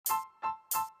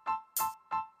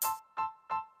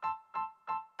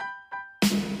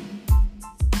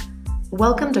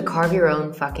Welcome to Carve Your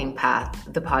Own Fucking Path,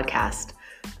 the podcast.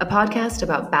 A podcast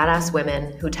about badass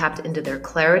women who tapped into their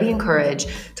clarity and courage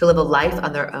to live a life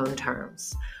on their own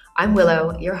terms. I'm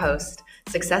Willow, your host,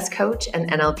 success coach, and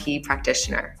NLP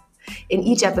practitioner. In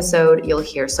each episode, you'll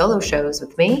hear solo shows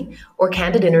with me or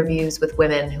candid interviews with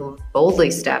women who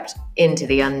boldly stepped into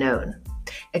the unknown.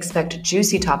 Expect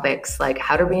juicy topics like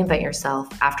how to reinvent yourself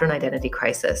after an identity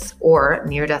crisis or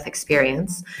near-death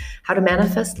experience, how to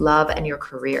manifest love and your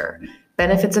career,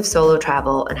 benefits of solo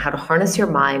travel, and how to harness your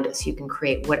mind so you can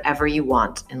create whatever you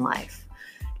want in life.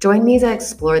 Join me as I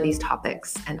explore these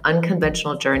topics and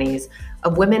unconventional journeys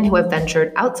of women who have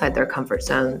ventured outside their comfort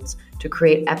zones to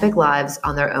create epic lives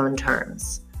on their own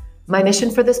terms. My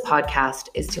mission for this podcast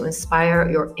is to inspire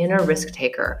your inner risk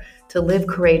taker to live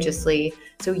courageously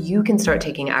so you can start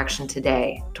taking action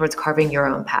today towards carving your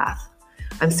own path.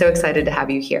 I'm so excited to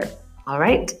have you here. All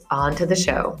right, on to the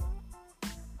show.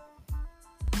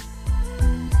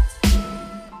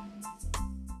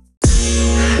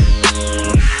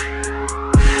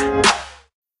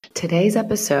 Today's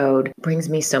episode brings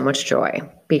me so much joy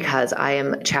because I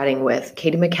am chatting with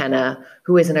Katie McKenna,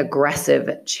 who is an aggressive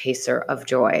chaser of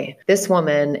joy. This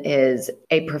woman is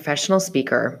a professional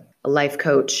speaker, a life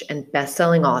coach, and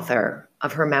best-selling author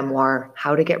of her memoir,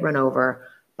 How to Get Run Over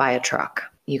by a Truck.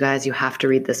 You guys, you have to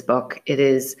read this book. It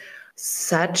is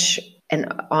such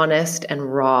an honest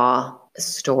and raw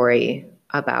story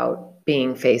about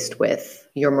being faced with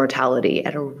your mortality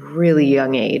at a really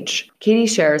young age. Katie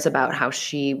shares about how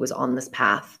she was on this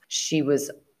path. She was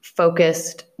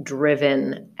focused,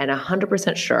 driven, and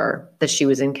 100% sure that she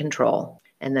was in control.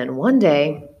 And then one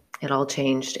day, it all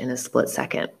changed in a split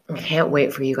second. I can't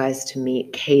wait for you guys to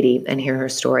meet Katie and hear her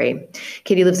story.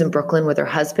 Katie lives in Brooklyn with her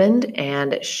husband,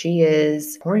 and she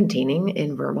is quarantining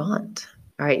in Vermont.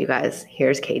 All right, you guys,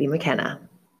 here's Katie McKenna.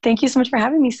 Thank you so much for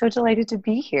having me. So delighted to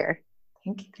be here.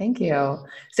 Thank you.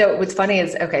 So what's funny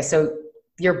is, so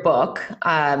your book,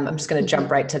 I'm just going to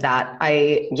jump right to that.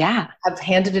 I have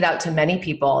handed it out to many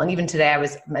people. And even today I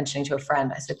was mentioning to a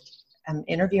friend, I said, I'm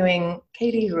interviewing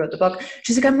Katie who wrote the book.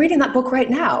 She's like, I'm reading that book right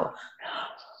now.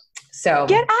 So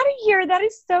get out of here. That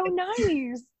is so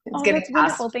nice. That's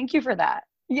wonderful. Thank you for that.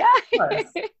 Yeah.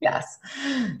 Yes.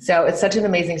 So it's such an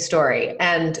amazing story.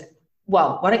 And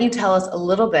well, why don't you tell us a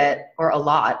little bit or a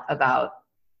lot about,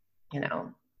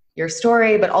 your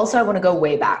story, but also I want to go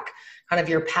way back, kind of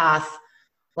your path,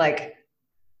 like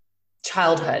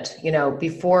childhood,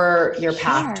 before your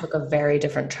path took a very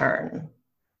different turn.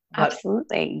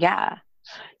 Absolutely. Yeah.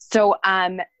 So,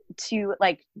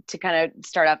 to kind of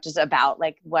start off just about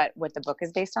like what the book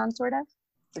is based on, sort of.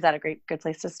 Is that a good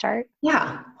place to start?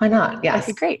 Yeah. Why not? Yes.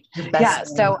 Okay, great. Yeah.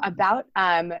 So about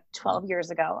 12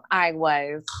 years ago, I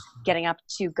was getting up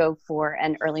to go for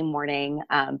an early morning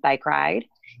bike ride.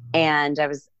 And I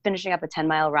was finishing up a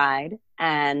 10-mile ride,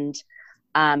 and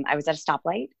I was at a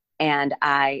stoplight, and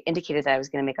I indicated that I was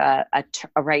going to make a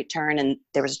right turn, and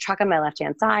there was a truck on my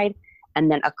left-hand side,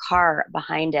 and then a car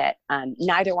behind it.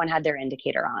 Neither one had their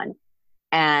indicator on,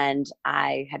 and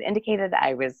I had indicated.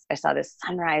 I saw this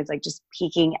sunrise, like just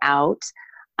peeking out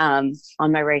on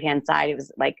my right-hand side. It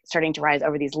was like starting to rise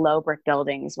over these low brick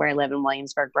buildings where I live in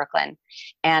Williamsburg, Brooklyn.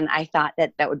 And I thought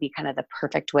that would be kind of the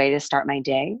perfect way to start my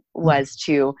day, was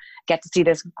to get to see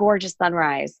this gorgeous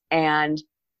sunrise. And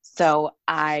so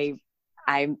I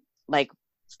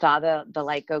saw the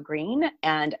light go green,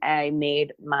 and I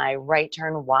made my right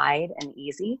turn wide and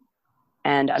easy.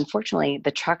 And unfortunately,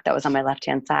 the truck that was on my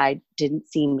left-hand side didn't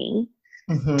see me,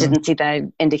 didn't see that I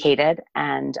indicated.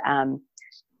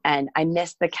 And I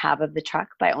missed the cab of the truck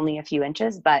by only a few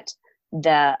inches, but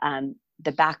the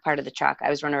back part of the truck, I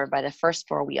was run over by the first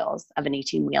four wheels of an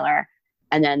 18-wheeler,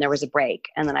 and then there was a brake,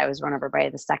 and then I was run over by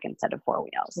the second set of four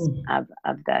wheels of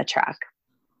the truck.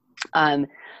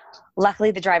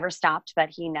 Luckily, the driver stopped, but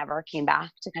he never came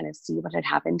back to kind of see what had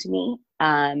happened to me.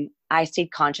 I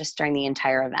stayed conscious during the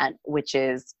entire event, which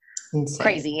is insane.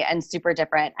 Crazy and super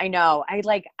different. I know.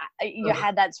 You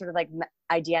had that sort of like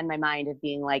idea in my mind of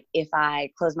being like, if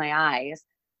I close my eyes,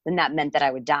 then that meant that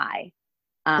I would die.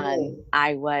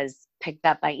 I was picked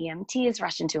up by EMTs,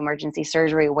 rushed into emergency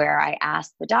surgery, where I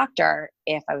asked the doctor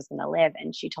if I was going to live,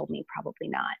 and she told me probably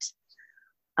not.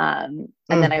 And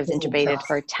then I was intubated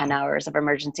for 10 hours of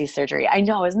emergency surgery. I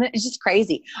know, isn't it? It's just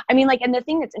crazy. I mean, and the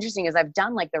thing that's interesting is I've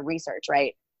done the research,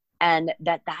 right? And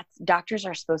that's doctors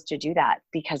are supposed to do that,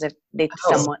 because if they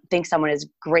think someone is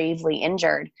gravely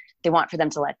injured, they want for them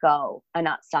to let go and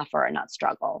not suffer and not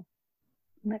struggle.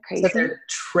 Isn't that crazy? So they're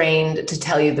trained to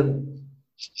tell you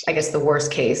the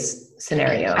worst case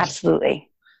scenario. Absolutely.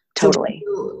 Totally.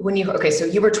 So so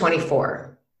you were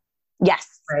 24.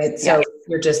 Yes. Right. So Yes.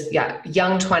 you're just,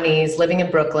 young 20s, living in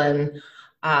Brooklyn.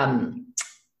 And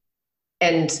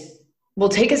well,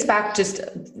 take us back just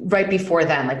right before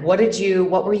then. Like, what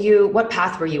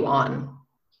path were you on?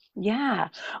 Yeah.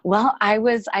 Well,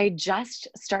 I just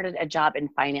started a job in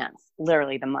finance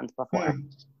literally the month before.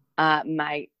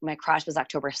 My crash was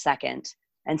October 2nd,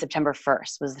 and September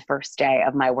 1st was the first day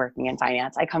of my working in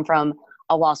finance. I come from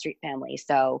a Wall Street family.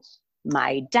 So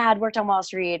my dad worked on Wall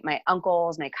Street, my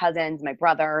uncles, my cousins, my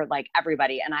brother, like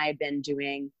everybody. And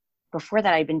before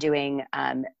that, I'd been doing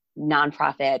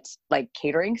nonprofit, like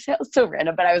catering sales. So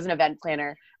random, but I was an event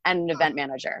planner and an event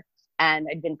manager, and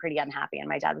I'd been pretty unhappy. And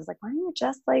my dad was like, why don't you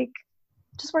just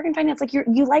work in finance? Like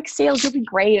you like sales, you'll be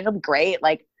great. It'll be great.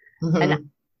 Like, and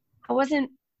I wasn't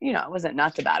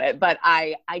nuts about it, but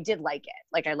I did like it.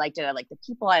 Like I liked it. I liked the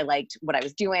people. I liked what I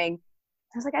was doing.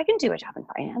 I was like, I can do a job in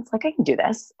finance. Like I can do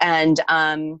this. And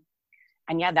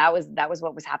yeah, that was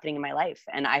what was happening in my life.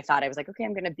 And I thought, I was like, okay,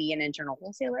 I'm going to be an internal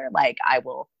wholesaler. Like I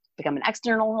will become an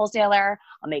external wholesaler.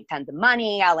 I'll make tons of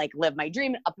money. I'll like live my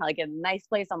dream. I'll probably get a nice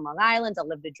place on Long Island. I'll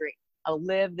live the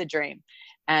dream.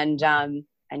 And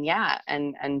yeah,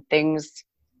 and things,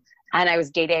 and I was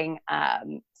dating,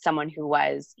 someone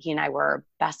he and I were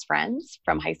best friends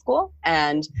from high school,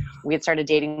 and we had started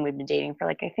dating. We'd been dating for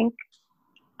like, I think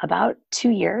about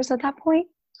 2 years at that point.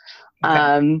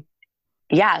 Okay.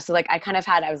 Yeah. So like I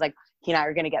was like, he and I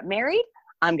are going to get married.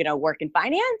 I'm going to work in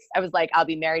finance. I was like, I'll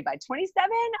be married by 27.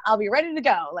 I'll be ready to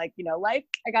go. Like, life,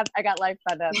 I got life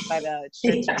by the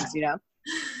strings,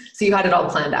 So you had it all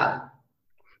planned out.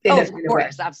 Oh, of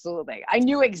course. Absolutely. I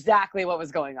knew exactly what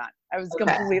was going on. I was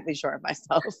completely sure of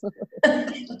myself.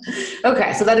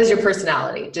 Okay. So that is your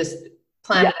personality. Just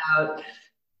plan it out.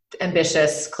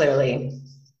 Ambitious, clearly.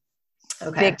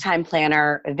 Okay. Big time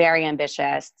planner, very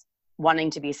ambitious,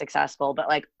 wanting to be successful, but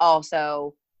like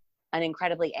also an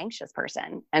incredibly anxious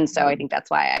person. And so I think that's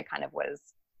why I kind of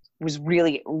was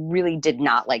really, really did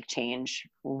not like change,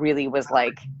 really was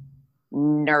like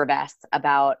nervous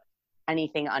about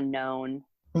anything unknown.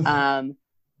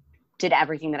 Did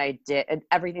everything that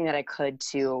I could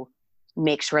to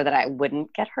make sure that I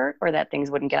wouldn't get hurt or that things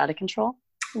wouldn't get out of control,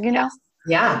 know?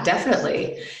 Yeah,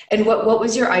 definitely. And what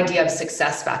was your idea of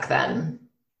success back then?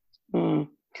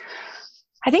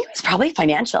 I think it was probably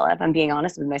financial, if I'm being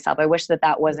honest with myself. I wish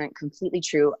that wasn't completely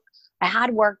true. I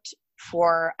had worked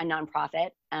for a nonprofit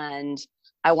and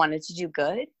I wanted to do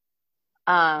good.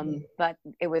 But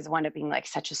it wound up being like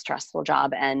such a stressful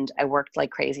job, and I worked like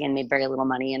crazy and made very little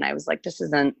money. And I was like, this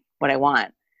isn't what I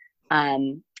want.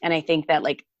 And I think that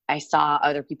like I saw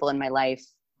other people in my life,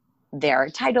 their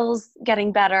titles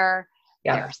getting better,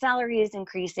 their salaries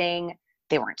increasing,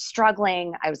 they weren't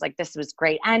struggling. I was like, this was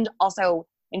great. And also,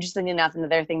 interestingly enough,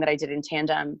 another thing that I did in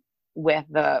tandem with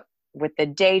the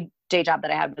day job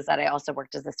that I had was that I also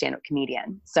worked as a stand-up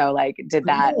comedian. So like did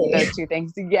that, those two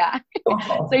things. Yeah.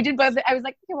 So I did both. I was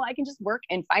like, okay, well, I can just work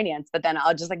in finance, but then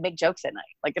I'll just like make jokes at night.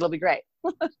 Like it'll be great.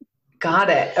 Got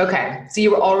it. Okay. So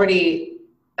you were already,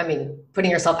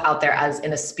 putting yourself out there as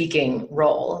in a speaking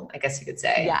role, I guess you could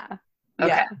say. Yeah. Okay.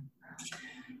 Yeah.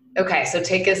 Okay. So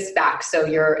take us back. So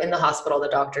you're in the hospital, the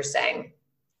doctor's saying,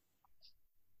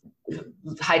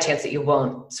 high chance that you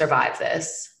won't survive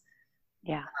this.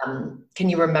 Yeah. Can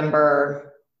you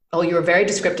remember, you were very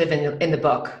descriptive in the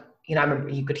book. I remember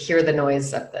you could hear the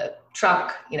noise of the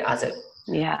truck, as it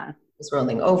was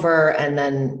rolling over. And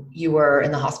then you were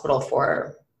in the hospital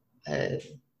for a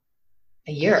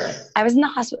year. I was in the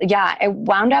hospital. Yeah.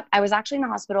 I was actually in the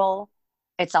hospital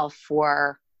itself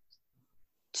for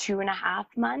 2.5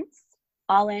 months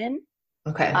all in.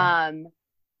 Okay.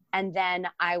 And then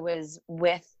I was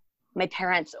with my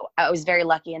parents. I was very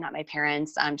lucky in that my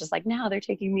parents, just like now they're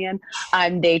taking me in.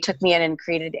 They took me in and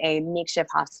created a makeshift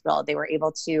hospital. They were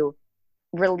able to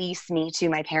release me to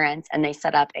my parents, and they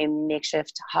set up a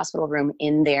makeshift hospital room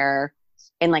in their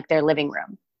living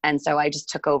room. And so I just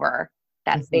took over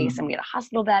that space, and we had a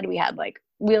hospital bed. We had like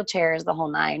wheelchairs, the whole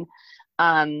nine.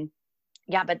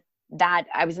 But that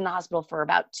I was in the hospital for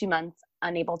about 2 months,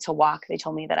 unable to walk. They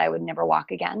told me that I would never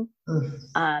walk again.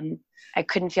 I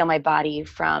couldn't feel my body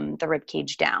from the rib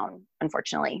cage down,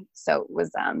 unfortunately. So it was,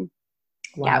 it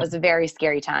was a very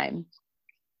scary time.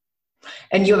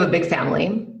 And you have a big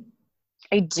family?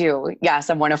 I do. Yes.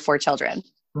 I'm one of 4 children.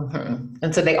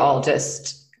 And so they all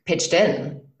just pitched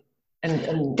in.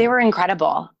 And they were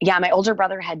incredible. Yeah. My older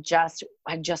brother had just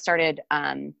started,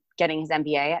 getting his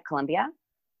MBA at Columbia.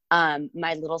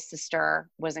 My little sister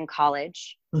was in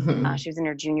college. She was in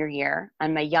her junior year,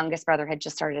 and my youngest brother had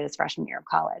just started his freshman year of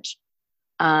college.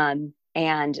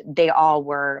 And they all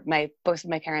were, both of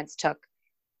my parents took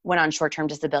went on short-term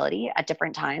disability at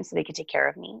different times so they could take care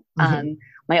of me. Mm-hmm.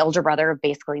 My older brother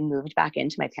basically moved back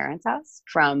into my parents' house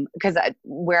because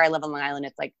where I live on Long Island,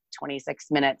 it's like 26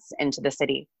 minutes into the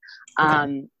city,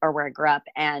 or where I grew up.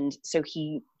 And so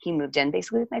he moved in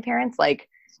basically with my parents, like,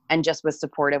 and just was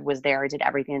supportive, was there, did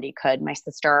everything that he could. My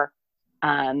sister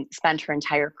spent her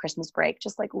entire Christmas break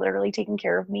just like literally taking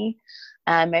care of me.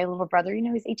 And my little brother,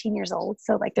 he's 18 years old.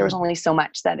 So like there was only so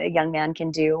much that a young man can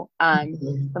do.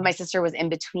 But my sister was in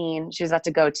between. She was about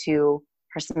to go to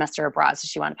her semester abroad. So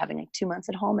she wound up having like 2 months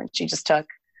at home, and she just took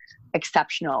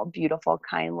exceptional, beautiful,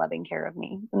 kind, loving care of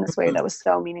me in this way that was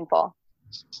so meaningful.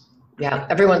 Yeah.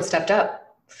 Everyone stepped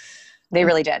up. They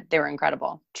really did. They were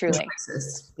incredible. Truly.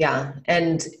 Yeah.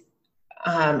 And,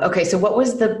 okay. So what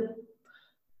was the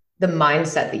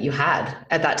mindset that you had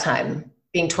at that time,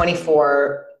 being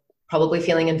 24, probably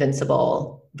feeling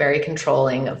invincible, very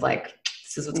controlling of like,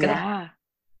 this is what's going to happen?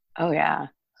 Oh yeah.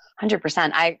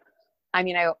 100%.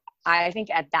 I think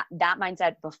at that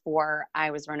mindset before I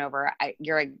was run over,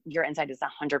 your insight is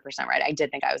 100% right. I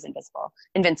did think I was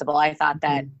invincible. I thought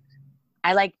that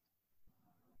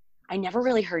I never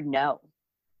really heard no,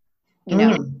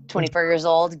 24 years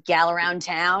old, gal around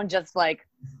town, just like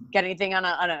get anything on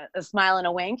a smile and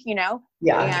a wink,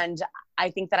 Yeah. And I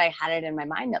think that I had it in my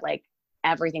mind that like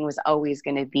everything was always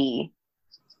going to be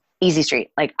easy street.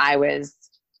 Like I was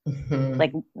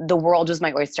like the world was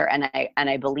my oyster, and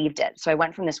I believed it. So I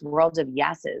went from this world of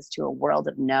yeses to a world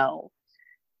of no,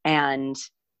 and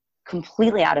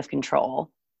completely out of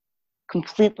control,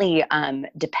 completely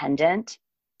dependent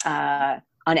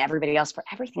on everybody else for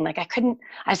everything. Like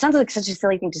it sounds like such a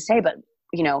silly thing to say, but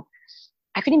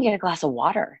I couldn't even get a glass of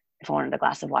water if I wanted a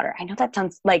glass of water. I know that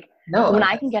sounds like when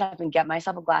I can get up and get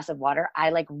myself a glass of water, I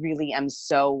like really am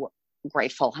so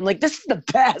grateful. I'm like, this is the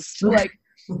best. Like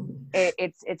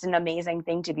it's an amazing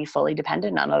thing to be fully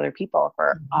dependent on other people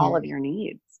for all of your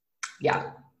needs.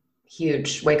 Yeah.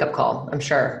 Huge wake up call, I'm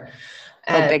sure.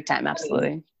 Big time.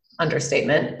 Absolutely.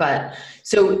 Understatement. But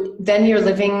so then you're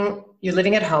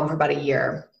living at home for about a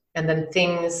year, and then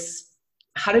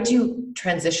how did you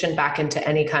transition back into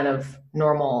any kind of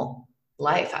normal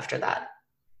life after that?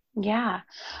 Yeah.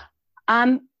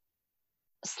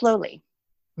 Slowly,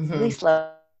 really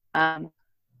slow.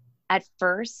 At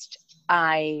first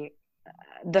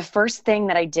the first thing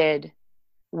that I did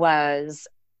was,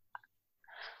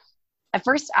 at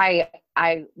first I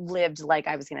lived like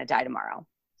I was going to die tomorrow.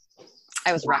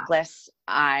 I was reckless.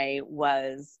 I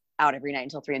was out every night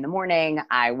until 3 a.m.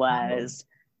 I was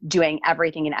doing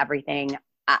everything and everything.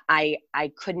 I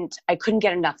couldn't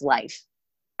get enough life.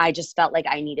 I just felt like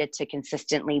I needed to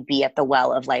consistently be at the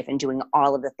well of life and doing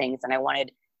all of the things. And I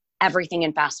wanted everything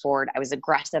in fast forward. I was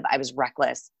aggressive. I was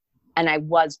reckless. And I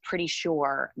was pretty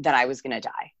sure that I was going to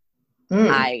die.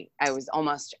 I was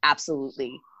almost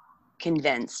absolutely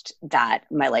convinced that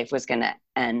my life was going to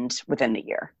end within the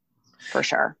year, for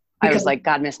sure. I was like,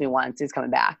 God missed me once. He's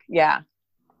coming back. Yeah.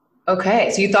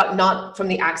 Okay. So you thought not from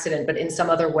the accident, but in some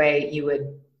other way you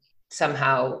would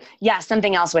somehow. Yeah.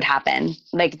 Something else would happen.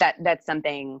 Like that's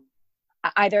something,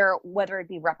 either whether it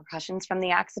be repercussions from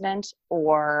the accident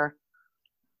or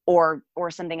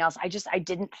something else. I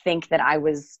didn't think that I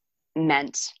was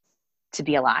meant to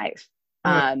be alive.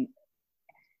 And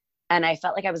I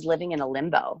felt like I was living in a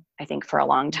limbo, I think, for a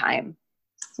long time.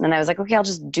 And then I was like, okay, I'll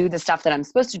just do the stuff that I'm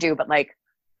supposed to do, but like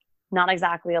not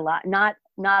exactly alive, not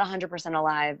 100%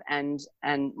 alive, and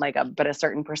like but a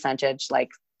certain percentage like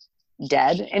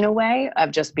dead in a way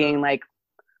of just being like,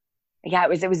 yeah,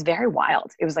 it was very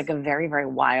wild. It was like a very, very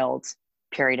wild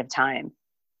period of time.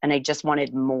 And I just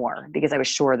wanted more because I was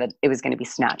sure that it was going to be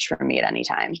snatched from me at any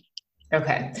time.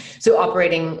 Okay. So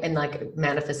operating in like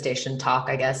manifestation talk,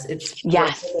 I guess it's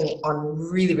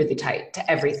on really, really tight to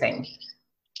everything.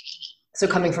 So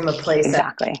coming from a place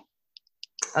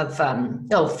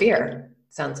of fear,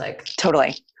 sounds like.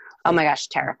 Totally. Oh my gosh,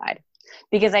 terrified.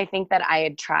 Because I think that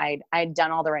I had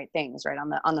done all the right things, right?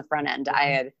 On the front end. I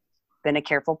had been a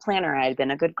careful planner. I had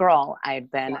been a good girl. I had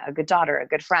been a good daughter, a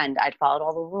good friend. I'd followed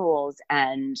all the rules,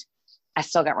 and I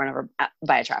still got run over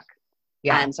by a truck.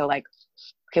 Yeah. And so like,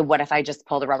 okay, what if I just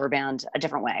pull the rubber band a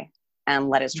different way and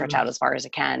let it stretch out as far as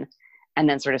it can, and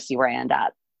then sort of see where I end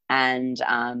up? And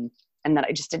then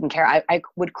I just didn't care. I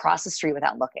would cross the street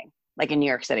without looking, like in New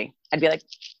York City. I'd be like,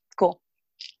 cool.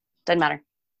 Doesn't matter.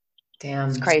 Damn.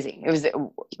 It's crazy. It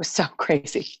was so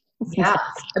crazy. Yeah.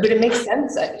 But it makes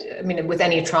sense. I mean, with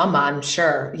any trauma, I'm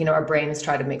sure, our brains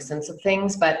try to make sense of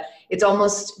things, but it's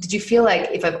almost, did you feel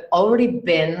like if I've already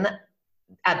been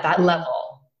at that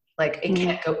level, like it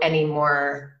can't go any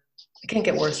more, it can't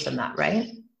get worse than that, right?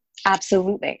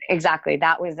 Absolutely. Exactly.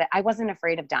 That was it. I wasn't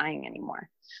afraid of dying anymore.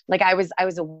 Like I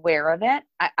was aware of it.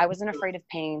 I wasn't afraid of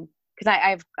pain because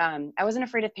I wasn't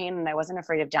afraid of pain and I wasn't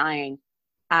afraid of dying.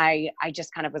 I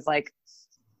just kind of was like,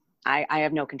 I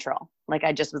have no control. Like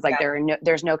I just was like,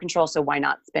 there's no control. So why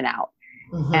not spin out?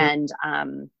 Mm-hmm.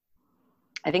 And,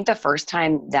 I think the first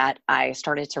time that I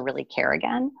started to really care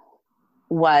again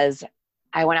was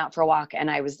I went out for a walk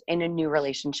and I was in a new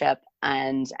relationship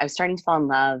and I was starting to fall in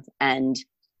love. And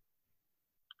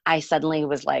I suddenly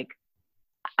was like,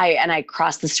 I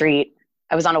crossed the street.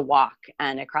 I was on a walk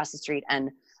and I crossed the street and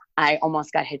I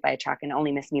almost got hit by a truck and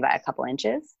only missed me by a couple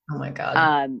inches. Oh my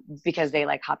God. Because they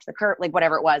like hopped the curb, like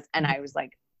whatever it was. And I was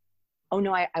like, oh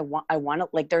no, I want to,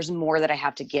 like, there's more that I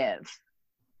have to give.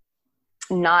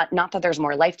 Not that there's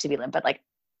more life to be lived, but like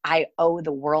I owe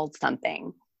the world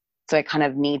something. So I kind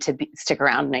of need to stick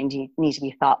around and I need to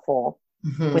be thoughtful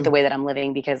Mm-hmm. with the way that I'm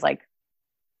living because like,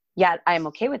 yeah, I'm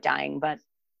okay with dying, but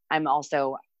I'm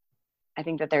also, I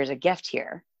think that there's a gift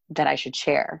here that I should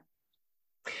share.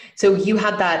 So you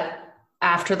had that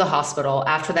after the hospital,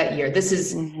 after that year, this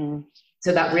is,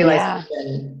 so that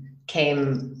realization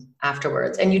came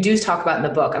afterwards. And you do talk about in the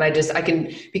book. And I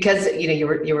can, because, you know,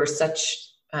 you were such,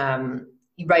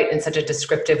 you write in such a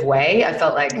descriptive way. I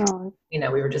felt like, you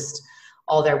know, we were just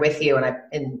all there with you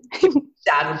and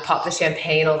Dad would pop the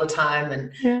champagne all the time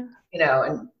and, you know,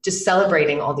 and just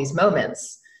celebrating all these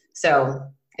moments. So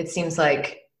it seems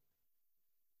like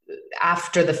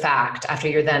after the fact, after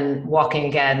you're then walking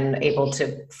again, able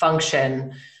to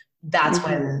function, that's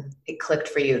when it clicked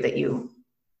for you that you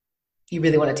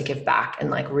really wanted to give back and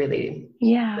like really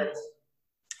live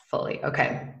fully.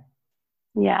 Okay.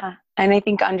 Yeah. And I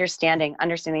think understanding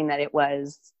that it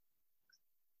was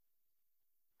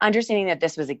understanding that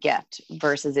this was a gift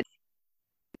versus it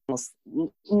almost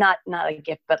not a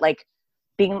gift, but like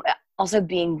being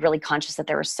really conscious that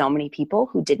there were so many people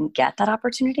who didn't get that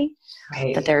opportunity,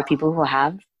 that there are people who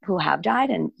have died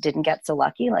and didn't get so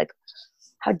lucky. Like,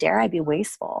 how dare I be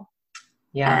wasteful?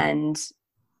 Yeah. And,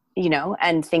 you know,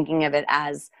 and thinking of it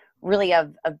as really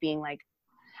of being like,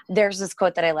 there's this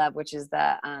quote that I love, which is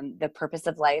the purpose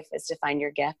of life is to find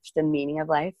your gift. The meaning of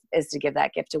life is to give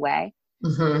that gift away.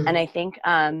 Mm-hmm. And I think,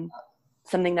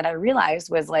 something that I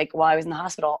realized was like, while I was in the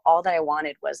hospital, all that I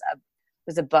wanted was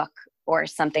a book or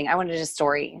something. I wanted a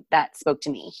story that spoke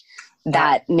to me,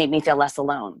 that made me feel less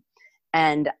alone.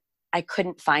 And I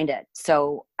couldn't find it.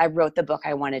 So I wrote the book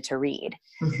I wanted to read.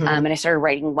 And I started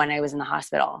writing when I was in the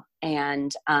hospital.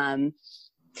 And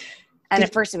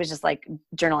at first it was just like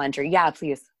journal entry. Yeah,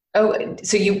 please. Oh,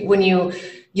 so when you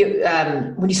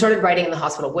started writing in the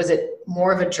hospital, was it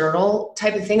more of a journal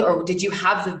type of thing, or did you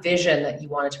have the vision that you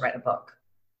wanted to write a book?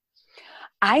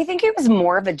 I think it was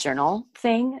more of a journal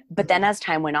thing, but then as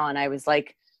time went on, I was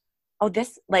like, oh,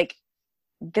 this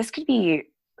could be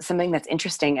something that's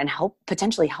interesting and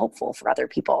potentially helpful for other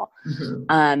people.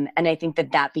 And I think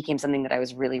that became something that I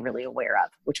was really, really aware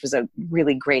of, which was a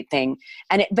really great thing.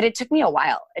 But it took me a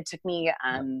while. It took me,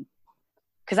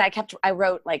 cause I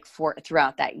wrote like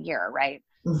throughout that year. Right.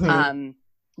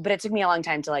 But it took me a long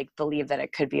time to like believe that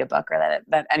it could be a book or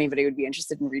that anybody would be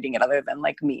interested in reading it other than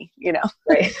like me, you know?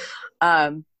 Right.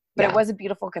 But it was a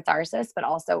beautiful catharsis, but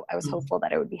also I was hopeful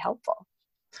that it would be helpful.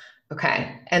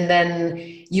 Okay. And then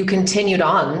you continued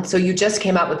on. So you just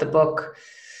came out with the book,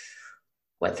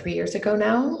 3 years ago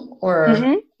now or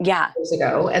years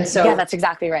ago. And so, yeah, that's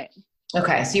exactly right.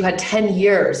 Okay. So you had 10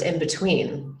 years in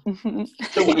between.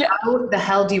 So how the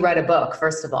hell do you write a book,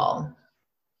 first of all?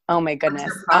 Oh my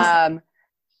goodness. I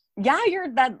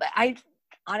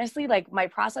honestly, like my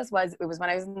process was when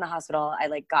I was in the hospital, I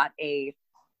like got a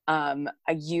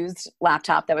used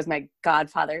laptop that was my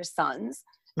godfather's son's.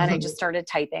 And I just started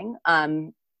typing,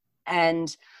 and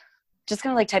just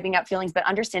kind of like typing out feelings, but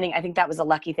understanding, I think that was a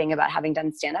lucky thing about having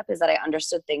done stand-up is that I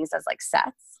understood things as like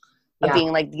sets of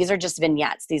being like, these are just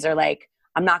vignettes. These are like,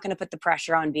 I'm not going to put the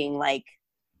pressure on being like,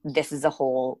 this is a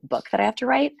whole book that I have to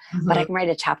write, but I can write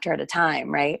a chapter at a time.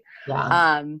 Right.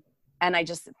 Yeah. And I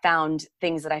just found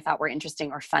things that I thought were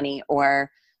interesting or funny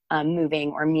or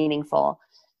moving or meaningful.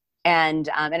 And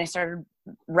I started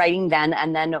writing then.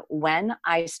 And then when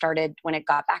it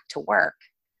got back to work,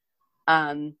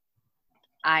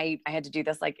 I had to do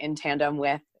this like in tandem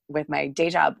with my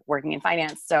day job working in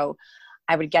finance. So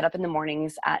I would get up in the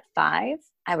mornings at 5.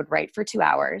 I would write for 2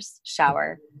 hours,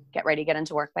 shower, get ready, get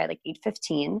into work by like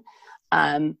 8:15.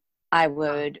 I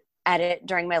would edit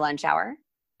during my lunch hour,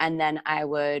 and then I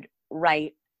would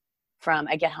write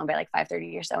I get home by like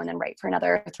 5:30 or so, and then write for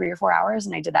another 3 or 4 hours.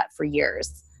 And I did that for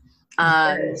years.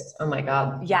 Oh my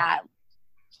God. Yeah.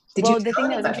 The thing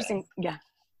that was interesting. Yeah.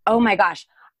 Oh my gosh.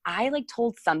 I like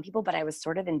told some people, but I was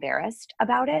sort of embarrassed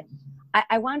about it.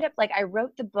 I wound up like, I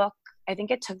wrote the book. I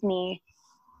think it took me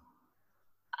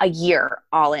a year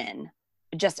all in,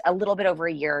 just a little bit over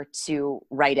a year to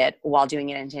write it while doing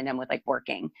it in tandem with like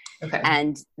working. Okay.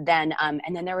 And then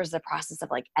there was the process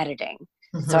of like editing.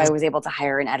 Mm-hmm. So I was able to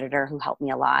hire an editor who helped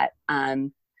me a lot.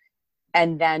 And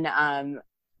then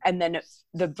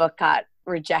the book got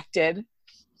rejected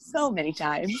so many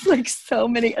times, like so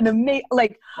many,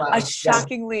 a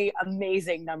shockingly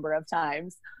amazing number of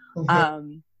times,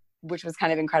 which was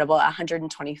kind of incredible.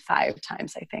 125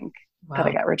 times, I think, that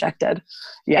I got rejected.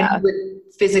 Yeah. And you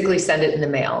would physically send it in the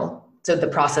mail. So the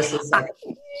process is like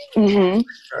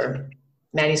or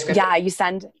manuscript. Yeah, you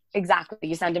send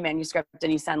a manuscript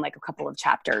and you send like a couple of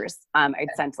chapters. I'd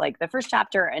sent like the first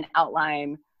chapter, an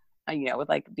outline, with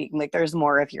like being like, there's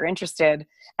more if you're interested.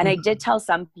 And I did tell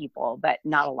some people, but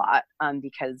not a lot,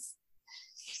 because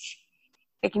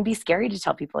it can be scary to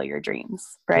tell people your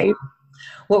dreams, right? Yeah.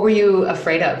 What were you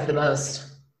afraid of the most?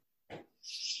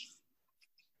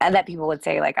 And that people would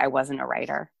say like, I wasn't a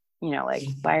writer, like,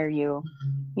 why are you,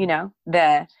 even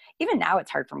now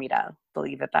it's hard for me to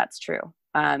believe that that's true.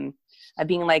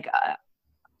 Being like, I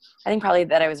think probably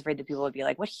that I was afraid that people would be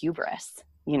like, what hubris,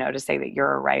 to say that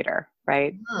you're a writer.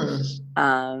 Right.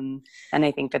 And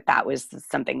I think that was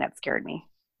something that scared me.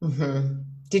 Mm-hmm.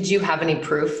 Did you have any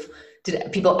proof?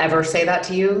 Did people ever say that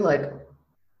to you? Like,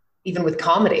 even with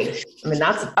comedy? I mean,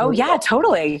 that's... Oh yeah,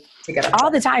 totally. All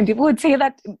the time. People would say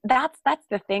that. That's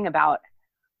the thing about,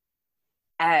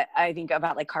 I think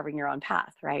about like carving your own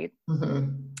path, right?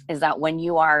 Mm-hmm. Is that when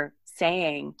you are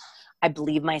saying, I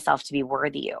believe myself to be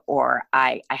worthy, or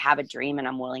I have a dream and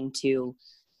I'm willing to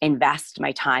invest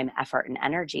my time, effort, and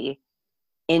energy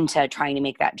into trying to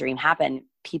make that dream happen,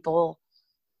 people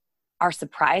are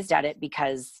surprised at it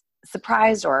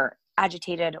surprised or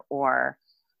agitated or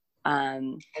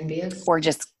envious, or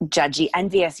just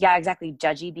envious. Yeah, exactly.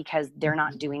 Judgy because they're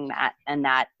not doing that. And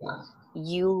that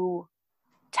you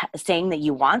saying that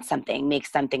you want something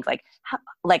makes them think like,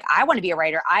 I want to be a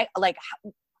writer.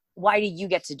 Why do you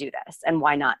get to do this? And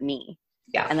why not me?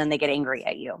 Yeah. And then they get angry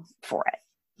at you for it.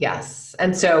 Yes.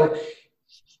 And so,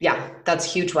 yeah, that's a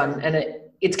huge one. And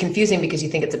it's confusing because you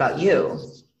think it's about you.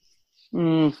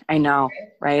 I know,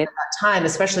 right? At that time,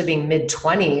 especially being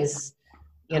mid-20s,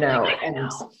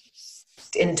 and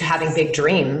into having big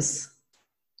dreams.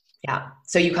 Yeah.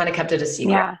 So you kind of kept it a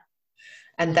secret. Yeah.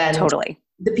 And then totally.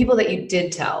 The people that you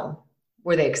did tell,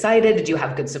 were they excited? Did you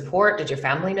have good support? Did your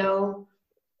family know?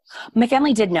 My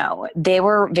family did know. They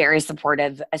were very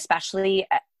supportive, especially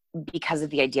because of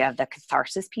the idea of the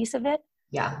catharsis piece of it.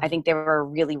 Yeah. I think they were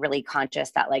really, really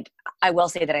conscious that I will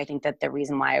say that I think that the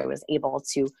reason why I was able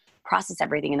to process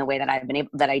everything in the way that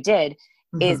I did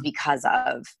is because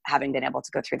of having been able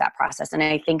to go through that process. And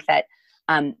I think that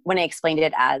when I explained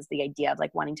it as the idea of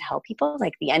wanting to help people,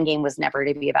 the end game was never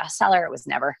to be a bestseller. It was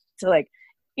never to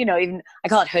even I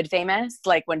call it hood famous.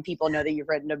 When people know that you've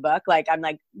written a book, I'm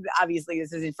obviously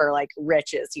this isn't for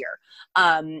riches here.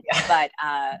 But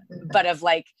of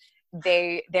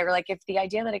they were if the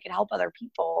idea that it could help other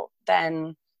people,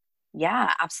 then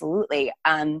yeah, absolutely.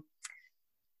 And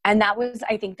that was,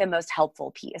 I think, the most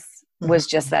helpful piece was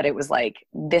just that it was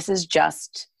this is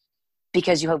just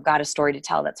because you have got a story to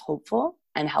tell that's hopeful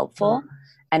and helpful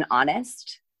and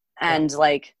honest. And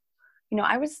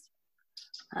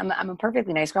I'm a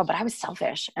perfectly nice girl, but I was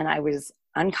selfish and I was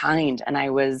unkind and I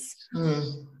was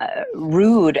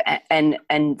rude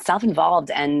and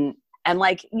self-involved and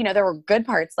there were good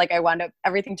parts. I wound up,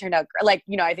 everything turned out I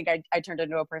think I turned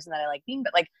into a person that I like being,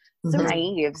 but so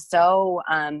naive, so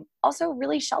also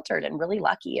really sheltered and really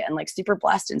lucky and super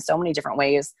blessed in so many different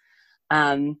ways.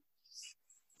 And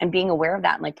being aware of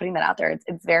that and putting that out there,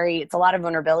 it's a lot of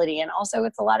vulnerability, and also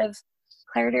it's a lot of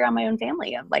clarity around my own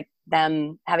family of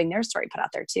them having their story put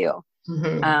out there too.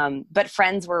 But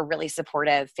friends were really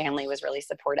supportive. Family was really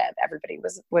supportive. Everybody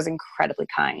was incredibly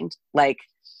kind.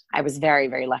 I was very,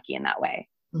 very lucky in that way.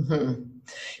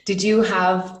 Did you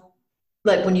have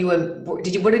what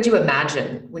did you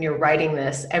imagine when you're writing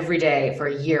this every day for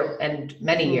a year and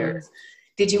many years?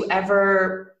 Did you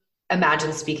ever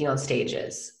imagine speaking on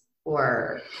stages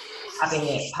or having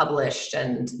it published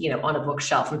and, on a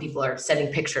bookshelf and people are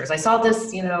sending pictures? I saw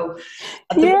this,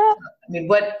 I mean,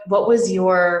 what was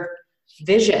your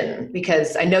vision?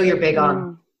 Because I know you're big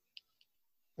on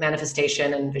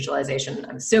manifestation and visualization,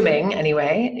 I'm assuming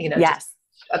anyway, yes.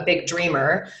 A big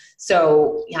dreamer.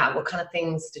 So yeah, what kind of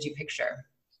things did you picture?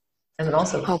 And then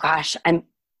also, oh gosh. I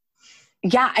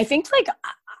think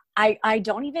I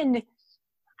don't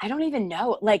even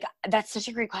know. That's such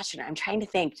a great question. I'm trying to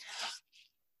think.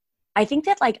 I think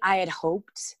that I had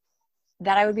hoped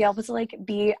that I would be able to like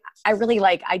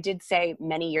I did say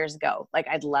many years ago, like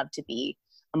I'd love to be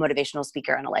a motivational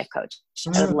speaker and a life coach.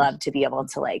 I would love to be able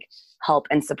to like help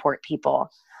and support people.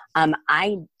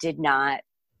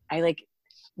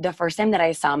 The first time that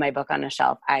I saw my book on a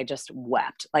shelf, I just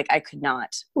wept. Like I could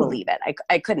not believe it.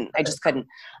 I just couldn't.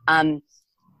 And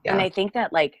I think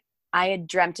that like I had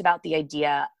dreamt about the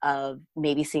idea of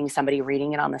maybe seeing somebody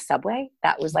reading it on the subway.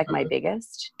 That was like my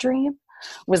biggest dream,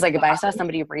 was like, if I saw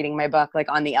somebody reading my book,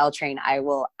 like on the L train, I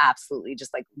will absolutely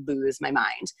just like lose my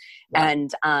mind.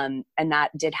 And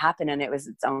that did happen. And it was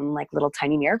its own like little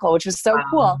tiny miracle, which was so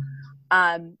cool.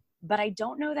 But I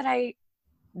don't know that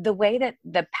the way that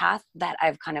the path that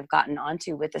I've kind of gotten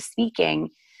onto with the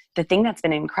speaking, the thing that's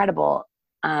been incredible,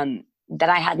 that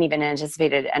I hadn't even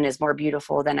anticipated and is more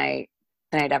beautiful than I'd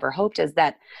ever hoped, is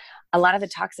that a lot of the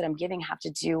talks that I'm giving have to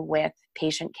do with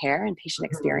patient care and patient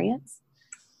experience.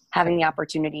 Having the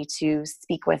opportunity to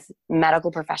speak with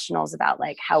medical professionals about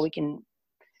like how we can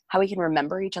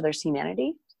remember each other's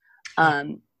humanity,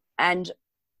 and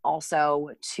also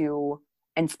to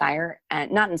inspire,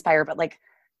 and not inspire, but like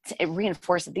to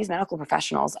reinforce that these medical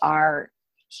professionals are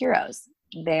heroes.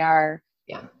 They are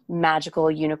magical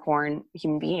unicorn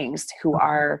human beings who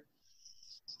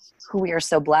we are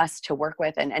so blessed to work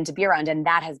with and to be around. And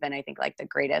that has been, I think, like the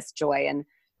greatest joy. And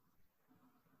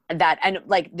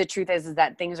like the truth is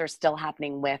that things are still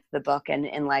happening with the book and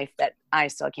in life that I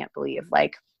still can't believe.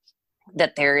 Like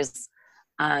that there's,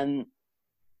 the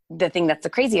thing that's the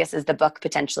craziest is the book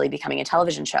potentially becoming a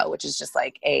television show, which is just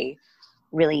like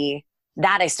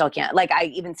that I still can't, like, I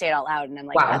even say it out loud and I'm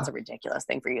like, that's a ridiculous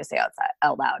thing for you to say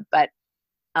out loud. But,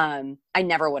 I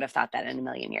never would have thought that in a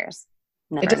million years.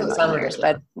 Never. It doesn't sound ridiculous,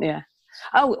 but yeah.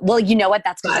 Oh, well, you know what?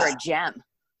 That's because you're a gem.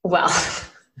 Well,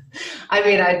 I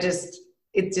mean,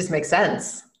 it just makes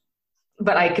sense,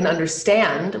 but I can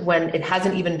understand when it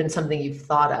hasn't even been something you've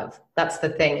thought of. That's the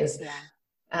thing is,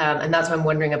 and that's what I'm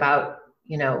wondering about,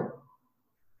 you know,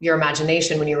 your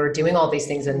imagination when you were doing all these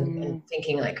things and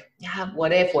thinking like,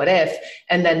 what if,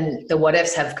 and then the what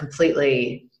ifs have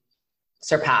completely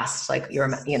surpassed like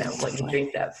what you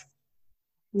dreamed of.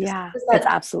 Yeah. It's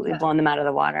absolutely blown them out of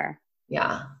the water.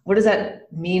 Yeah. What does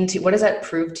that mean what does that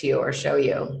prove to you or show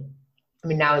you? I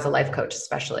mean, now as a life coach,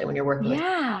 especially when you're working with.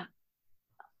 Yeah.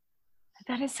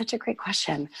 That is such a great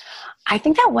question. I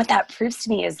think that what that proves to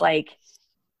me is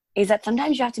that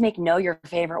sometimes you have to make no your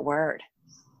favorite word.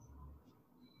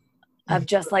 Of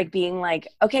just like being like,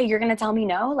 okay, you're going to tell me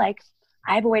no, like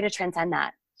I have a way to transcend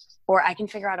that, or I can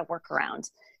figure out a workaround.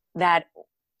 That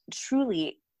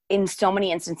truly, in so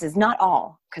many instances, not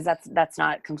all, because that's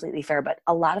not completely fair, but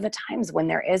a lot of the times when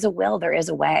there is a will, there is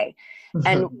a way.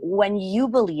 And when you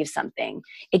believe something,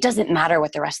 it doesn't matter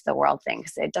what the rest of the world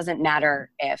thinks. It doesn't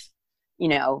matter if,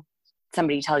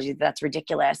 somebody tells you that's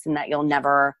ridiculous and that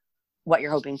what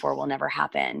you're hoping for will never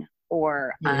happen,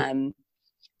 or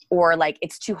like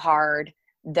it's too hard,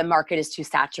 the market is too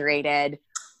saturated,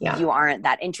 you aren't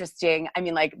that interesting. I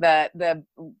mean, like the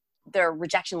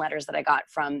rejection letters that I got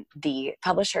from the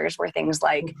publishers were things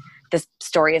like, this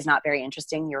story is not very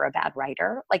interesting, you're a bad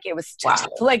writer. Like it was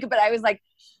like, but I was like,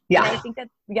 and I think that,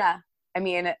 I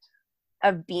mean,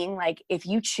 of being like, if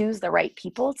you choose the right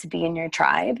people to be in your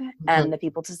tribe and the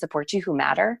people to support you who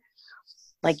matter,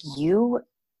 like you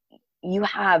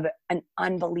have an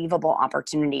unbelievable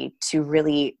opportunity to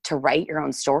write your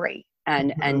own story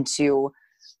and to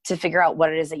figure out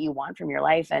what it is that you want from your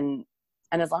life. And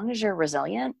as long as you're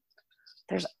resilient,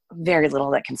 there's very little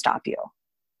that can stop you.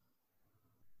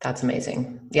 That's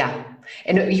amazing. Yeah.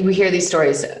 And we hear these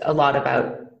stories a lot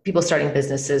about people starting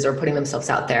businesses or putting themselves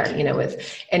out there,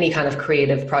 with any kind of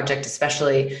creative project,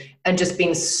 especially, and just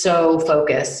being so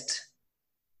focused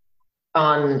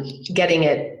on getting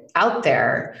it out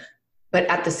there. But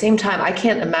at the same time, I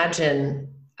can't imagine,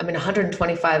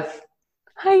 125.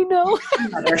 I know.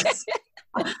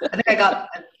 I think I got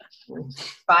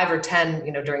 5 or 10,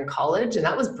 during college, and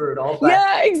that was brutal. But.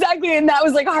 Yeah, exactly. And that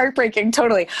was like heartbreaking.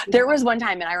 Totally. There was one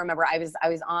time, and I remember I was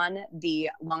on the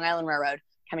Long Island Railroad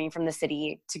coming from the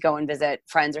city to go and visit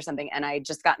friends or something. And I had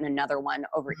just gotten another one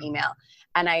over email,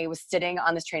 and I was sitting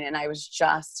on this train and I was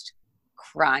just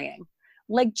crying,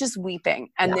 like just weeping.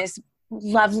 And this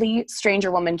lovely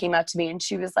stranger woman came up to me and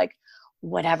she was like,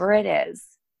 whatever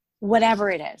this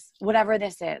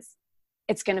is,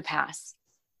 it's going to pass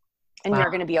and you're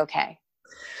going to be okay.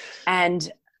 And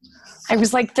I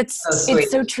was like, it's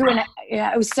so true. And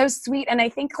it was so sweet. And I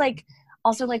think like,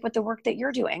 also like with the work that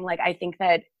you're doing, like, I think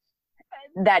that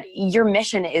your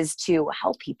mission is to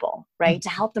help people, right? Mm-hmm. To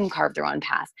help them carve their own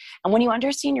path. And when you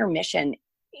understand your mission,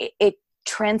 it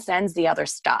transcends the other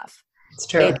stuff. It's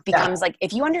true. It becomes like,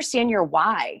 if you understand your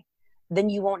why, then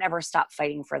you won't ever stop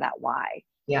fighting for that why.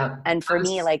 Yeah. And for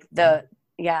me, like I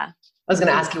was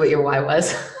going to ask you what your why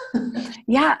was.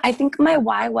 Yeah. I think my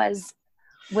why was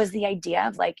the idea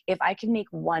of like, if I could make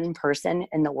one person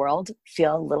in the world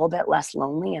feel a little bit less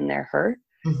lonely in their hurt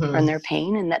or in their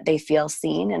pain, and that they feel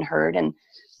seen and heard, and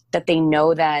that they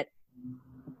know that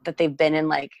they've been in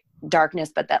like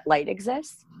darkness, but that light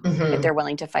exists, if they're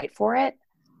willing to fight for it,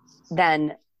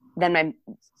 then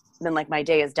like my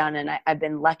day is done. And I've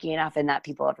been lucky enough in that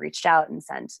people have reached out and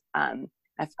sent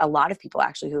a lot of people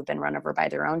actually who have been run over by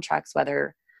their own trucks,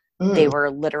 whether they were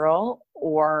literal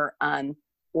or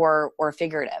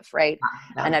figurative. Right.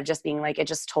 Yeah. And I've just being like, it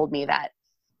just told me that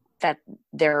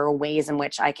there are ways in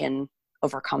which I can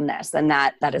overcome this. And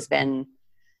that has been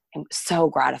so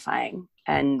gratifying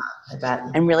and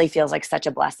really feels like such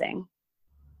a blessing.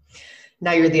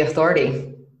 Now you're the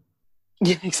authority.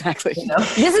 Yeah, exactly. You know?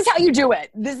 This is how you do it.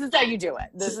 This is how you do it.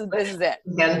 This is it.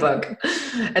 Handbook.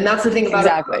 And that's the thing about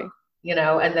exactly. it, you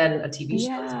know, and then a TV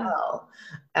show as well.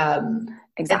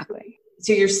 Exactly.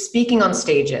 So you're speaking on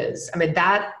stages. I mean,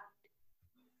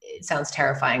 it sounds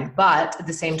terrifying, but at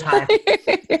the same time,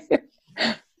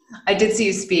 I did see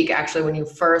you speak actually when you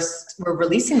first were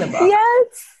releasing the book.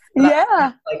 Yes.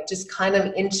 Yeah. Like just kind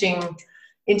of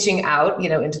inching out, you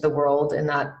know, into the world in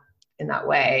that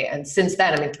way. And since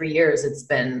then, I mean, 3 years, it's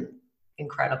been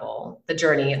incredible, the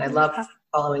journey. And I love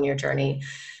following your journey.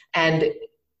 And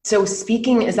so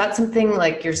speaking, is that something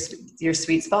like your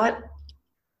sweet spot?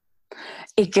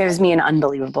 It gives me an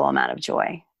unbelievable amount of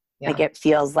joy. Yeah. Like it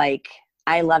feels like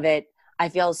I love it. I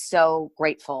feel so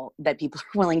grateful that people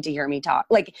are willing to hear me talk.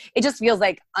 Like, it just feels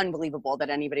like unbelievable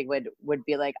that anybody would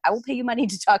be like, I will pay you money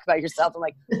to talk about yourself. I'm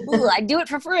like, ooh, I do it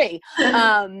for free.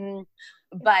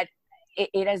 But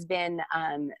it has been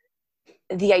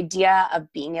the idea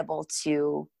of being able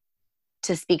to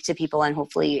speak to people and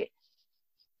hopefully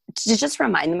to just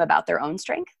remind them about their own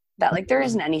strength, that like, there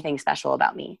isn't anything special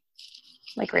about me.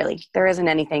 Like, really, there isn't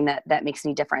anything that makes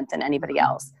me different than anybody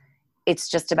else. It's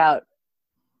just about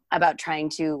trying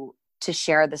to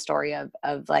share the story of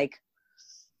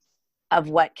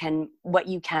what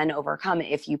you can overcome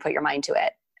if you put your mind to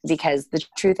it. Because the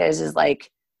truth is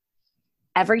like,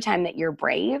 every time that you're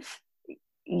brave,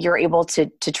 you're able to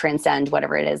transcend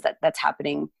whatever it is that's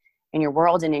happening in your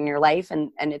world and in your life.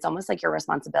 And it's almost like your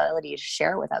responsibility to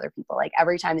share with other people. Like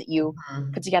every time that you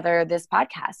put together this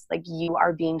podcast, like you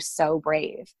are being so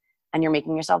brave and you're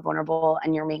making yourself vulnerable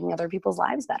and you're making other people's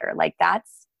lives better. Like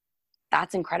that's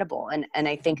incredible. And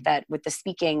I think that with the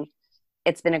speaking,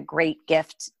 it's been a great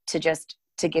gift to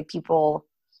give people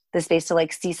the space to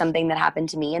like see something that happened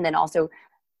to me. And then also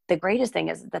the greatest thing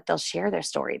is that they'll share their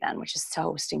story then, which is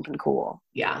so stinking cool.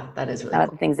 Yeah, that is really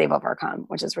cool. The things they've overcome,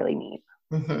 which is really neat.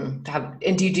 Mm-hmm.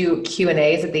 And do you do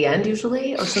Q&As at the end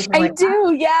usually or something like that? I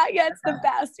do. Yeah. It's the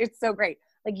best. It's so great.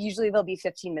 Like usually there'll be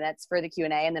 15 minutes for the Q&A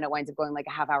and then it winds up going like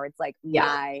a half hour. It's like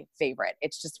my favorite.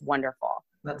 It's just wonderful.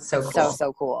 That's so cool.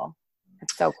 So cool.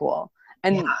 It's so cool.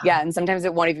 And and sometimes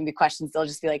it won't even be questions. They'll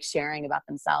just be like sharing about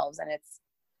themselves and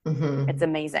it's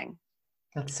amazing.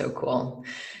 That's so cool.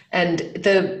 And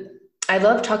I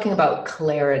love talking about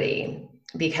clarity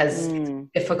because it's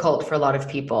difficult for a lot of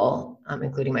people,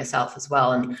 including myself as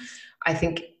well. And I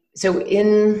think, so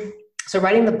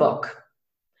writing the book,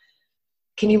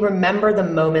 can you remember the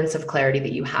moments of clarity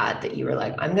that you had that you were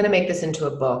like, I'm going to make this into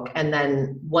a book? And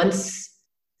then once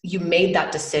you made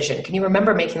that decision, can you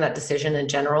remember making that decision in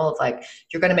general of like,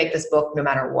 you're going to make this book no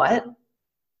matter what?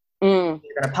 You're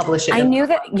going to publish it. I knew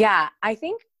that. Yeah. I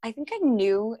think I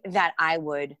knew that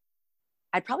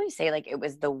I'd probably say like it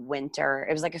was the winter.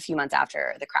 It was like a few months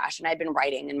after the crash and I'd been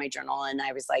writing in my journal and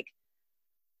I was like,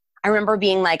 I remember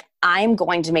being like, I'm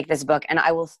going to make this book and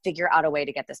I will figure out a way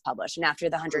to get this published. And after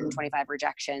the 125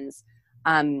 rejections,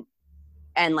 and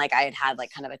like I had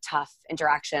like kind of a tough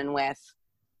interaction with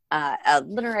a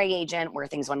literary agent where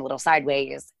things went a little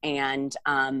sideways. And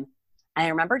I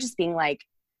remember just being like,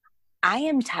 I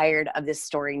am tired of this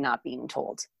story not being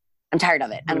told. I'm tired of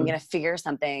it. And I'm going to figure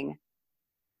something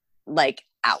like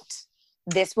out.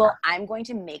 I'm going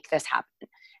to make this happen.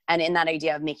 And in that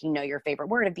idea of making know your favorite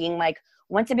word, of being like,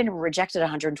 once I've been rejected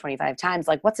 125 times,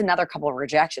 like what's another couple of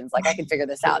rejections? Like I can figure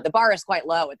this out. The bar is quite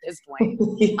low at this point.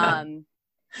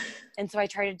 And so I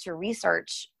tried to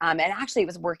research, and actually it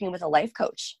was working with a life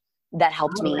coach that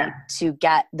helped me to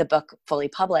get the book fully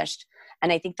published.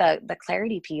 And I think the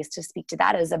clarity piece to speak to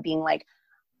that is of being like,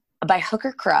 by hook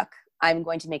or crook, I'm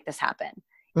going to make this happen.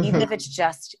 Even if it's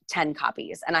just 10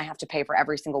 copies and I have to pay for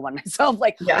every single one myself,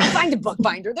 like find a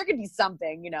bookbinder, there could be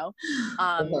something, you know?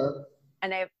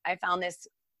 And I found this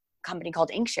company called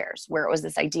InkShares where it was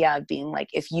this idea of being like,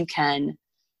 if you can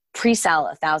pre-sell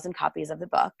 1,000 copies of the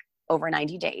book over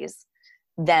 90 days,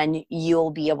 then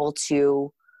you'll be able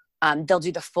to, they'll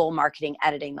do the full marketing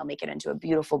editing. They'll make it into a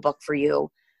beautiful book for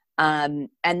you. And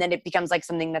then it becomes like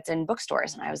something that's in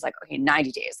bookstores. And I was like, okay,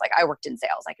 90 days. Like I worked in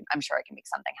sales. I'm sure I can make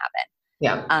something happen.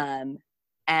 Yeah.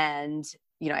 And,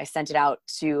 you know, I sent it out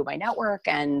to my network,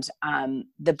 and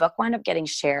the book wound up getting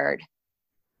shared.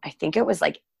 I think it was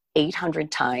like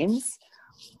 800 times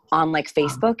on like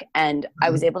Facebook. And I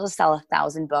was able to sell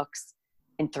 1,000 books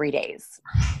in 3 days.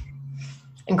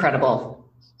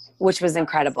 Incredible. Which was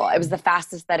incredible. It was the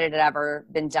fastest that it had ever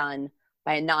been done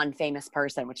by a non-famous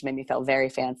person, which made me feel very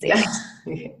fancy.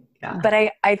 Yeah. But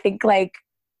I think like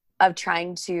of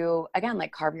trying to, again,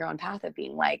 like carve your own path, of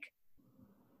being like,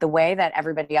 the way that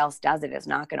everybody else does it is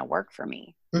not going to work for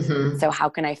me. Mm-hmm. So how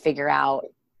can I figure out,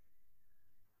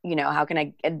 you know, how can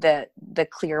I get the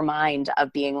clear mind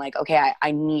of being like, okay, I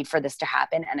need for this to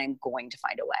happen, and I'm going to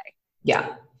find a way.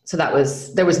 Yeah. So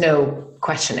there was no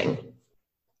questioning.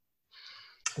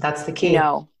 That's the key.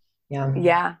 No. Yeah.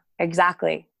 Yeah,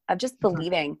 exactly. Of just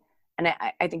believing. And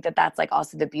I think that that's like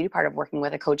also the beauty part of working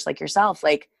with a coach like yourself,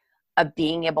 like of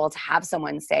being able to have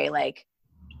someone say like,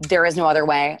 there is no other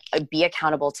way. Be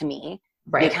accountable to me,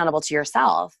 right. Be accountable to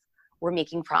yourself. We're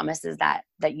making promises that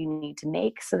you need to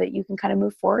make so that you can kind of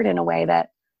move forward in a way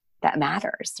that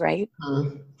matters. Right.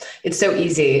 Mm-hmm. It's so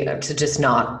easy to just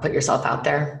not put yourself out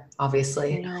there,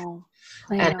 obviously. I know.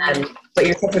 But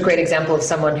you're such a great example of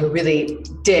someone who really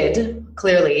did,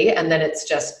 clearly, and then it's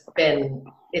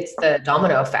the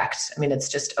domino effect. I mean, it's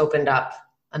just opened up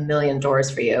a million doors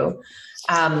for you.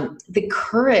 The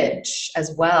courage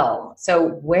as well. So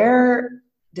where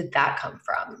did that come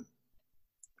from?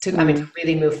 To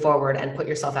really move forward and put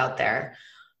yourself out there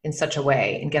in such a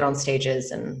way and get on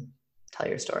stages and tell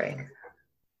your story.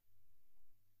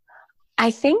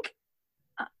 I think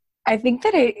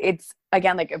that it's,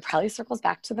 again, like it probably circles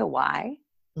back to the why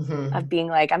of being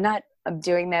like, I'm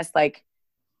doing this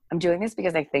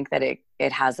because I think that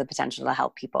it has the potential to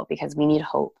help people, because we need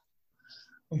hope.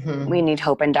 We need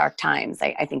hope in dark times.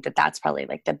 I think that that's probably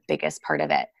like the biggest part of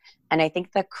it. And I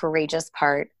think the courageous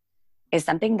part is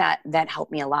something that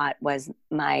helped me a lot. Was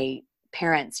my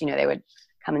parents, you know, they would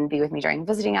come and be with me during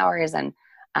visiting hours. And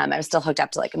I was still hooked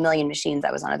up to like a million machines.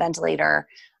 I was on a ventilator,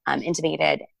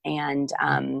 intubated. And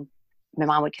my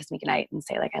mom would kiss me goodnight and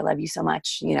say like, I love you so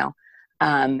much, you know.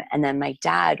 And then my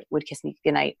dad would kiss me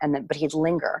goodnight, but he'd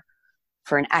linger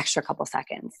for an extra couple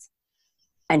seconds.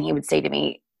 And he would say to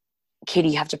me, Katie,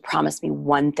 you have to promise me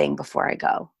one thing before I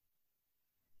go.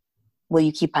 Will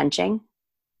you keep punching?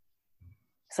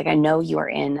 It's like, I know you are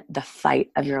in the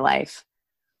fight of your life.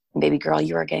 And baby girl,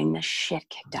 you are getting the shit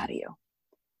kicked out of you.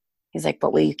 He's like,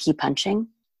 but will you keep punching?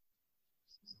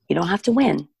 You don't have to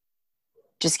win.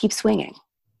 Just keep swinging.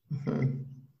 And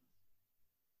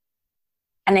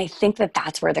I think that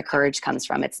that's where the courage comes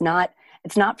from. It's not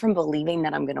from believing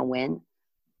that I'm going to win,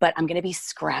 but I'm going to be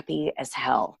scrappy as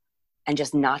hell and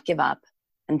just not give up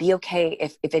and be okay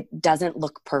if it doesn't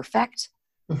look perfect,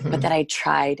 but that I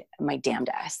tried my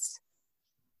damnedest.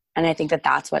 And I think that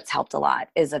that's what's helped a lot,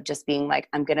 is of just being like,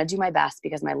 I'm going to do my best,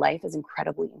 because my life is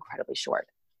incredibly, incredibly short,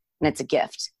 and it's a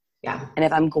gift. Yeah. And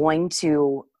if I'm going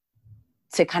to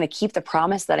kind of keep the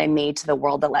promise that I made to the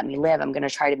world that let me live, I'm going to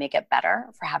try to make it better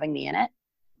for having me in it.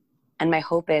 And my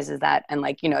hope is that, and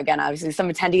like, you know, again, obviously some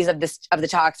attendees of the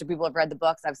talks, or people have read the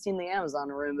books, I've seen the Amazon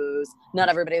reviews, not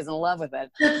everybody's in love with it,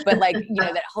 but like, you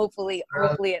know, that hopefully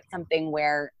it's something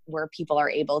where people are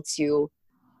able to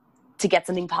get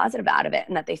something positive out of it,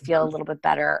 and that they feel a little bit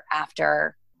better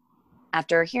after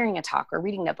hearing a talk or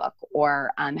reading a book or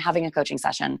having a coaching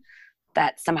session,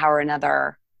 that somehow or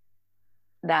another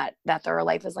that their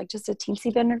life is like just a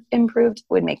teensy bit improved.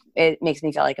 Makes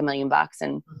me feel like $1 million,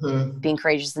 and being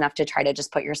courageous enough to try to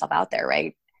just put yourself out there,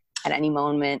 right, at any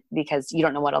moment, because you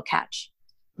don't know what'll catch.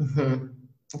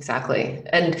 Exactly.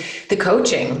 And the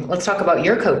coaching, let's talk about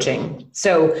your coaching.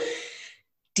 So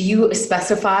do you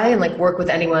specify and like work with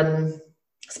anyone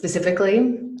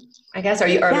specifically, I guess?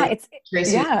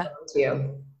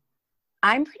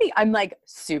 I'm like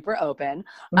super open.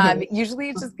 Usually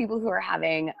it's just people who are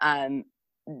having,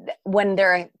 when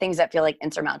there are things that feel like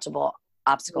insurmountable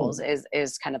obstacles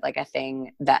is kind of like a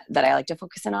thing that I like to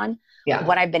focus in on. Yeah.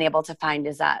 What I've been able to find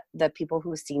is that the people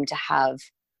who seem to have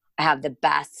the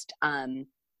best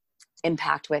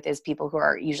impact with is people who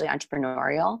are usually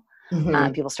entrepreneurial,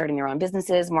 people starting their own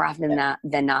businesses, more often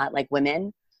than not, like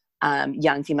women,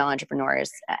 young female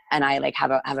entrepreneurs. And I like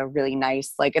have a really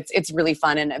nice, like, it's really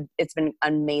fun, and it's been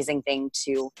an amazing thing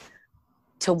to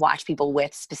to watch people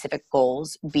with specific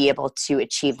goals be able to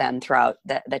achieve them throughout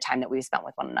the time that we've spent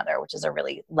with one another, which is a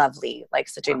really lovely, like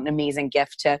such an amazing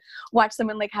gift to watch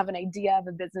someone like have an idea of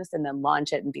a business and then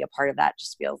launch it and be a part of that.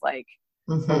 Just feels like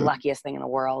the luckiest thing in the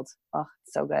world. Oh,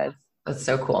 it's so good. That's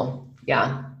so cool.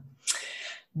 Yeah.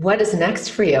 What is next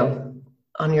for you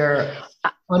on your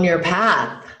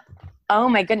path? Oh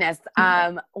my goodness.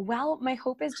 Well, my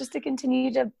hope is just to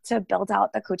continue to build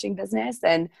out the coaching business.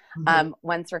 And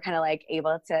once we're kind of like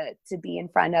able to be in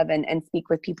front of and speak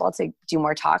with people to do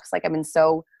more talks, like I've been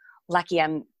so lucky.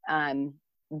 I'm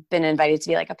been invited to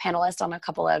be like a panelist on a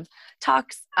couple of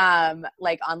talks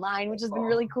like online, which has been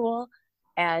really cool.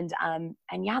 And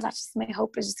yeah, that's just my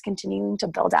hope, is just continuing to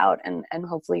build out and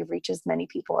hopefully reach as many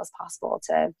people as possible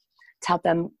to help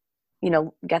them,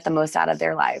 get the most out of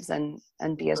their lives and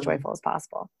be as joyful as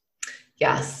possible.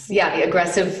 Yes. Yeah. The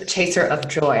aggressive chaser of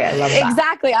joy. I love that.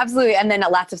 Exactly. Absolutely. And then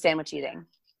lots of sandwich eating.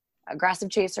 Aggressive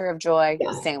chaser of joy,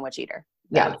 sandwich eater.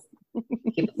 Yeah.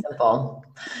 Keep it simple.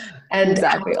 And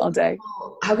exactly. All day.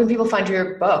 How can people find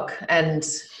your book? And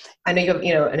I know you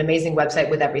have, an amazing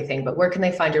website with everything, but where can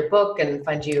they find your book and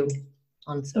find you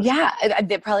on social? Yeah,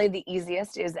 probably the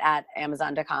easiest is at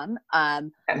Amazon.com.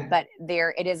 But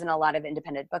it is in a lot of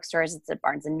independent bookstores. It's at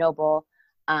Barnes and Noble.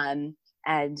 And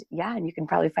you can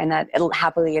probably find that.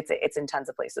 It's in tons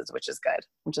of places, which is good,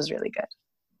 which is really good.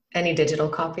 Any digital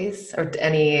copies or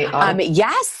any?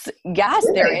 Yes,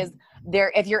 really? There is.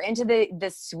 If you're into the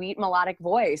sweet melodic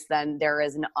voice, then there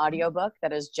is an audiobook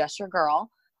that is Just Your Girl.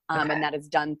 And that is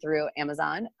done through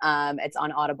Amazon. It's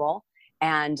on Audible,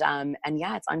 and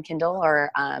it's on Kindle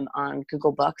or on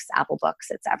Google Books, Apple Books.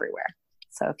 It's everywhere.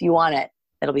 So if you want it,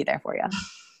 it'll be there for you.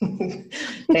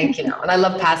 Thank you. And I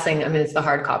love passing. I mean, it's the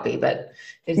hard copy, but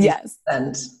it's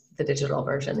and the digital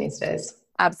version these days.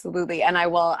 Absolutely. And I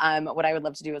will. What I would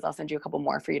love to do is I'll send you a couple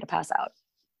more for you to pass out.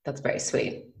 That's very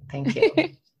sweet. Thank you.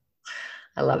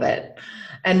 I love it.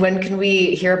 And when can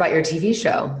we hear about your TV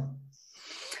show?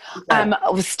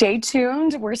 Stay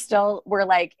tuned. We're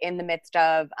like in the midst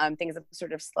of things have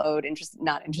sort of slowed,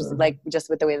 not interested, like just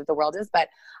with the way that the world is, but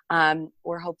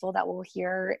we're hopeful that we'll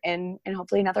hear in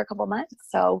hopefully another couple months.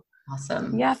 So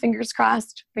awesome. Yeah, fingers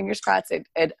crossed.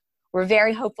 We're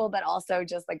very hopeful, but also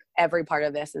just like every part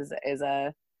of this is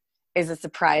a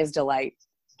surprise delight.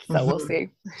 So we'll see.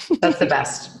 That's the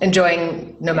best.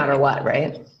 Enjoying no matter what,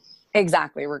 right?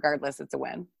 Exactly. Regardless, it's a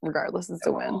win.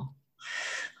 A win.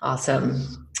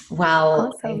 Awesome.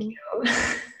 Well, thank you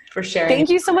for sharing. Thank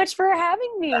you so much for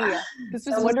having me. This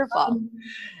was wonderful.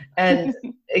 And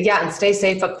and stay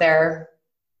safe up there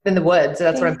in the woods. So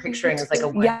that's what I'm picturing is like a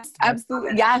wood. Yes,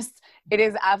 absolutely. Yes, it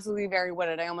is absolutely very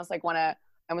wooded. I almost want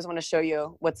to show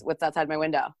you what's outside my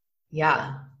window.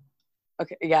 Yeah.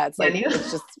 Okay. Yeah. It's like,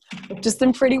 it's just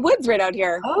some pretty woods right out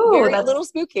here. Oh, very a little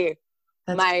spooky.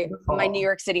 My New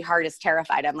York City heart is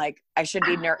terrified. I'm like, I should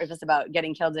be nervous about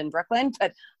getting killed in Brooklyn,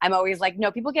 but I'm always like,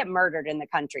 no, people get murdered in the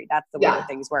country. That's the way that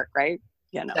things work, right?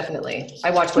 Yeah, no. Definitely.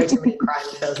 I watch way too many crime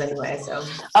shows anyway, so.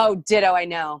 Oh, ditto. I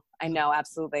know.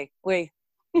 Absolutely.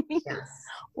 Yes.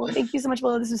 Well, thank you so much,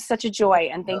 Willow. This was such a joy,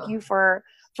 and thank you for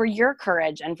your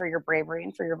courage and for your bravery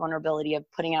and for your vulnerability of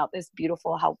putting out this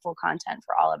beautiful, helpful content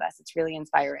for all of us. It's really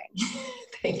inspiring.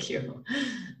 Thank you.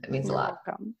 That means a lot.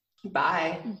 Welcome.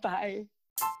 Bye. Bye.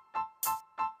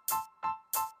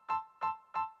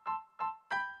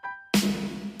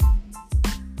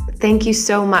 Thank you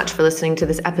so much for listening to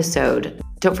this episode.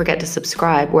 Don't forget to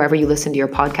subscribe wherever you listen to your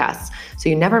podcasts so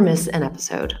you never miss an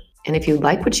episode. And if you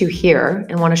like what you hear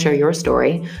and want to share your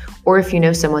story, or if you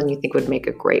know someone you think would make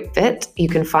a great fit, you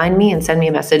can find me and send me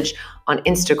a message on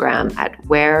Instagram at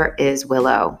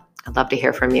whereiswillow. I'd love to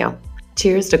hear from you.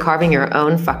 Cheers to carving your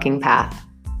own fucking path.